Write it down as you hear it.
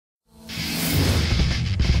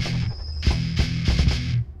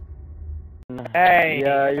Hey,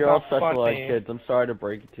 Yeah, you're all not specialized funny. kids. I'm sorry to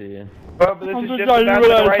break it to you. But this is just about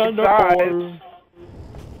the right size.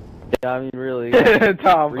 Yeah, I mean, really.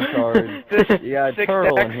 Tom. Retard. You got a Six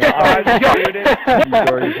turtle in here. X, You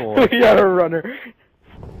dirty boy. We got a runner.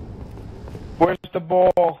 Where's the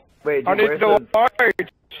ball? Wait, I need where's the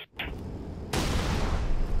large.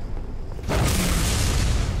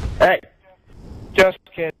 Hey! Just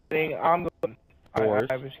kidding. I'm going. I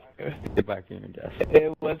was. Get back in your desk.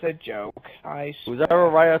 It was a joke. Was that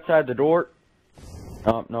right outside the door?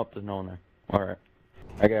 Oh, nope, there's no one there. Alright.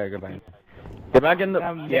 I gotta go back in. Get back in the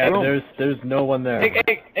Yeah, room. there's no one there.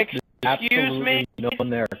 Excuse Absolutely me? no one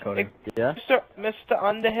there, Cody. Yeah? Mr.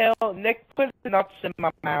 Underhill, Nick put nuts in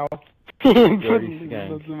my mouth. Dirty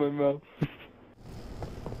skank. in my mouth.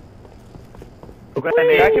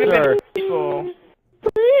 That could have been peaceful.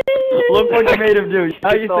 Look what you made him do.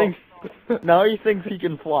 Now he thinks he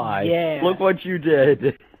can fly. Yeah. Look what you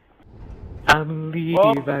did. I believe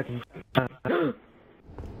I can fly.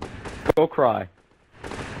 Go cry.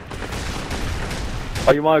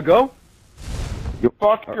 Oh, you wanna go?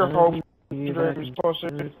 Fuck your hope.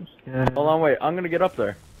 Hold on, wait. I'm gonna get up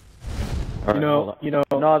there. All right, you know.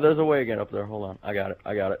 No, there's a way to get up there. Hold on. I got it.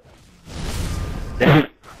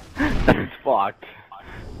 It's fucked.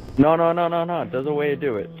 No. There's a way to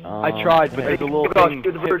do it. I tried, but there's a little thing.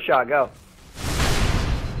 Do the first shot, go.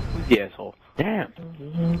 Who's the asshole? Damn.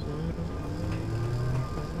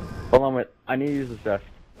 Hold on, wait. I need to use this desk.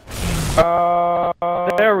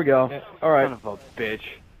 There we go. Alright. Son of a bitch.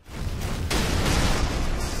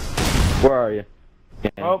 Where are you?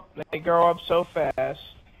 Oh, they grow up so fast.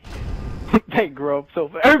 They grow up so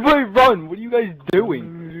fast. Everybody run! What are you guys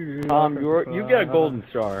doing? You get a golden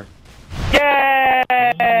star. Yay!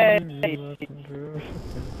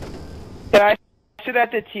 Can I sit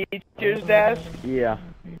at the teacher's desk? Yeah.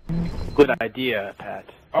 Good idea, Pat.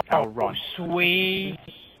 Oh, run. Sweet.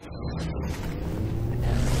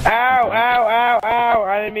 Ow!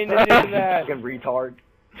 I didn't mean to do that. Fucking retard.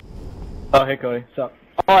 Oh, hey, Cody. What's up?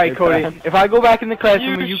 Alright, Cody. If I go back in the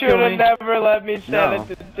classroom, will You you should kill have me? never let me sit No. at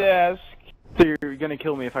the desk. So you're gonna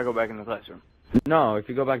kill me if I go back in the classroom? No, if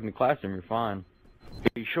you go back in the classroom, you're fine.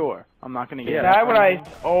 Are you sure? I'm not gonna get Yeah. That when I...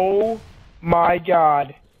 Oh my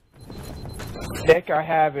god. Nick, I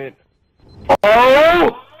have it.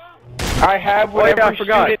 Oh! I have what Wait, I every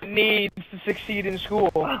forgot. student needs to succeed in school.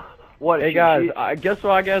 What? Hey guys, I guess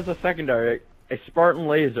what I get as a secondary? A Spartan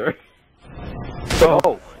laser.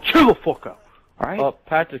 Oh, chill the fuck up. Alright? Oh,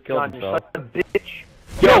 Pat just killed John, himself. you're such a bitch.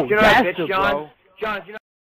 Yo, you're not a bastard, bitch, John. bro. John, you're not